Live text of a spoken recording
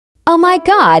Oh my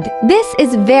god, this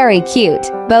is very cute.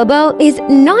 Bobo is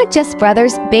not just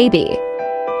brother's baby,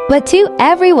 but to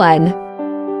everyone.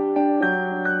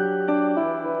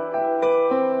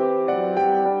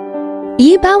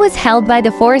 Yibo was held by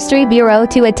the Forestry Bureau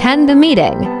to attend the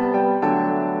meeting.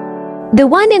 The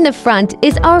one in the front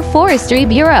is our Forestry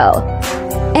Bureau,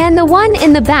 and the one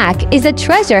in the back is a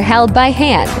treasure held by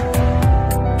hand.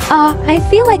 I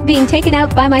feel like being taken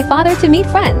out by my father to meet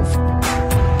friends.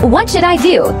 What should I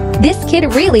do? This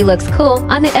kid really looks cool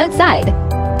on the outside.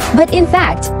 But in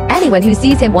fact, anyone who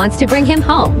sees him wants to bring him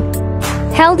home.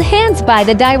 Held hands by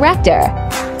the director.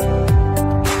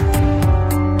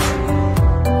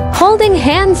 Holding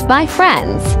hands by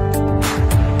friends.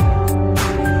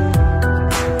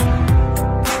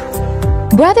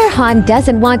 Brother Han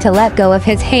doesn't want to let go of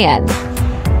his hand.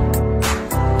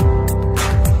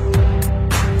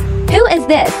 Who is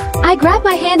this? I grabbed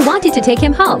my hand, wanted to take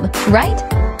him home, right?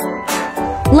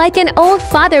 Like an old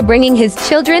father bringing his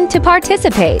children to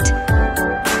participate.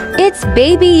 It's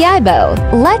baby Yibo.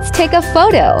 Let's take a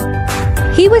photo.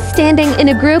 He was standing in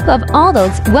a group of all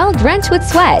those well drenched with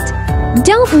sweat.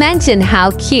 Don't mention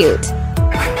how cute.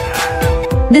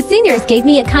 The seniors gave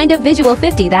me a kind of visual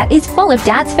 50 that is full of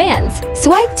dad's fans.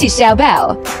 Swipe to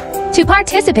Xiaobao to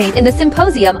participate in the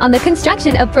symposium on the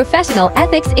construction of professional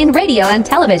ethics in radio and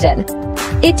television.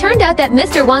 It turned out that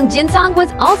Mr. Wang Jinsong was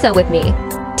also with me.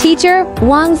 Teacher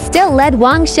Wang still led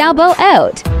Wang Xiaobo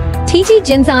out. Teaching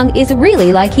Jinsong is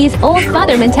really like his old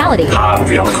father mentality.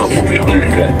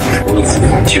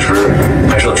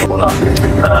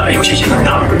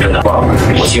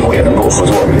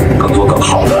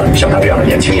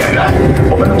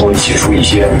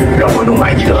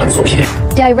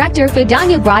 Director Fu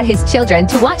Dongyu brought his children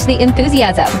to watch the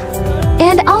enthusiasm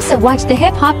and also watch the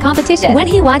hip-hop competition. When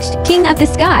he watched King of the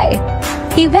Sky,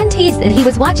 he then teased that he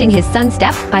was watching his son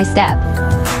step by step.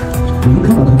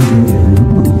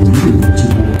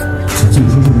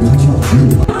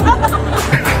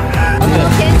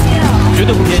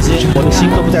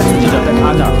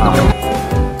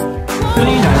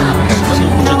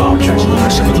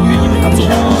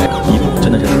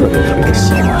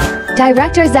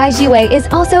 Director Zai Jiwei is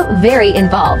also very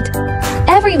involved.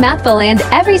 Every mouthful and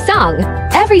every song,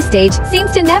 every stage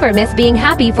seems to never miss being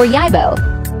happy for Yibo.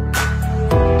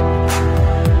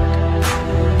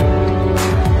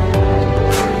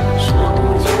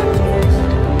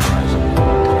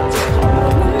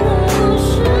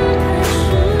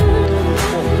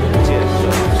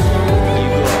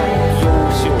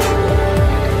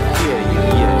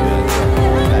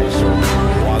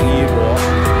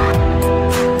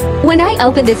 When I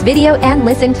opened this video and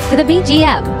listened to the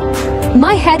BGM,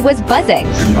 my head was buzzing.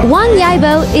 Wang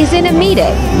Yibo is in a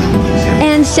meeting,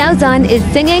 and Xiaozan is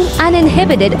singing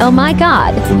Uninhibited Oh My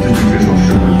God.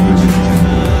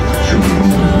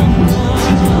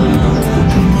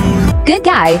 Good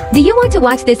guy, do you want to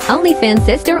watch this OnlyFans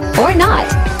sister or not?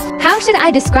 How should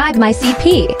I describe my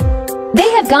CP? They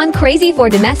have gone crazy for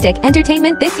domestic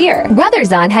entertainment this year. Brother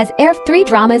Zan has aired 3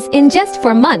 dramas in just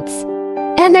 4 months.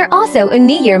 And there's also a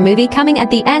New Year movie coming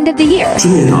at the end of the year.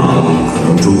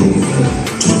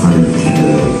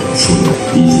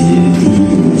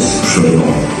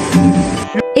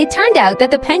 It turned out that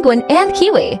the penguin and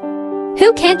kiwi,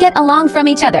 who can't get along from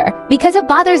each other because of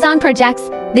bothers on projects,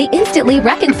 they instantly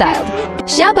reconciled.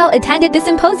 Xiaobo attended the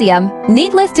symposium,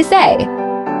 needless to say.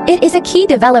 It is a key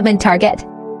development target.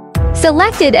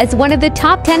 Selected as one of the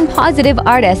top 10 positive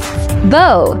artists,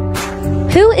 Bo,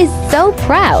 who is so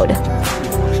proud.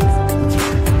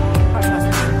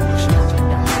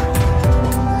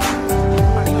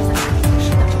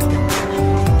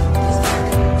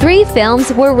 3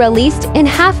 films were released in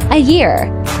half a year,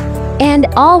 and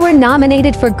all were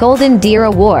nominated for Golden Deer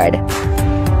Award.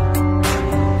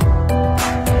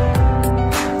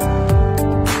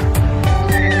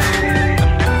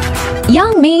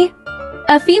 Young Mi,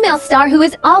 a female star who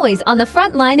is always on the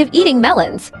front line of eating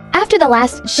melons. After the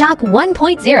last Shock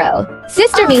 1.0,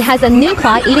 Sister Mi has a new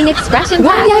claw-eating expression.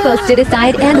 Wang Yibo stood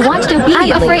aside and watched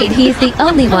obediently. I'm afraid he's the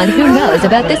only one who knows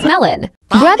about this melon.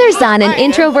 Brother Zan, an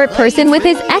introvert person with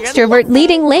his extrovert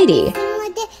leading lady.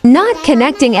 Not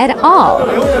connecting at all.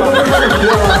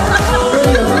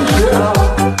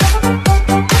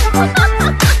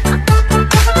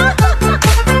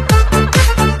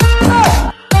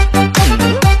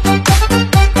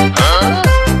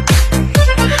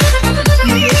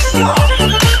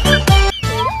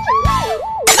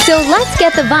 So let's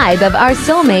get the vibe of our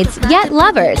soulmates yet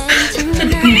lovers.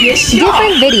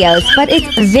 Different videos, but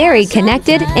it's very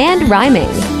connected and rhyming.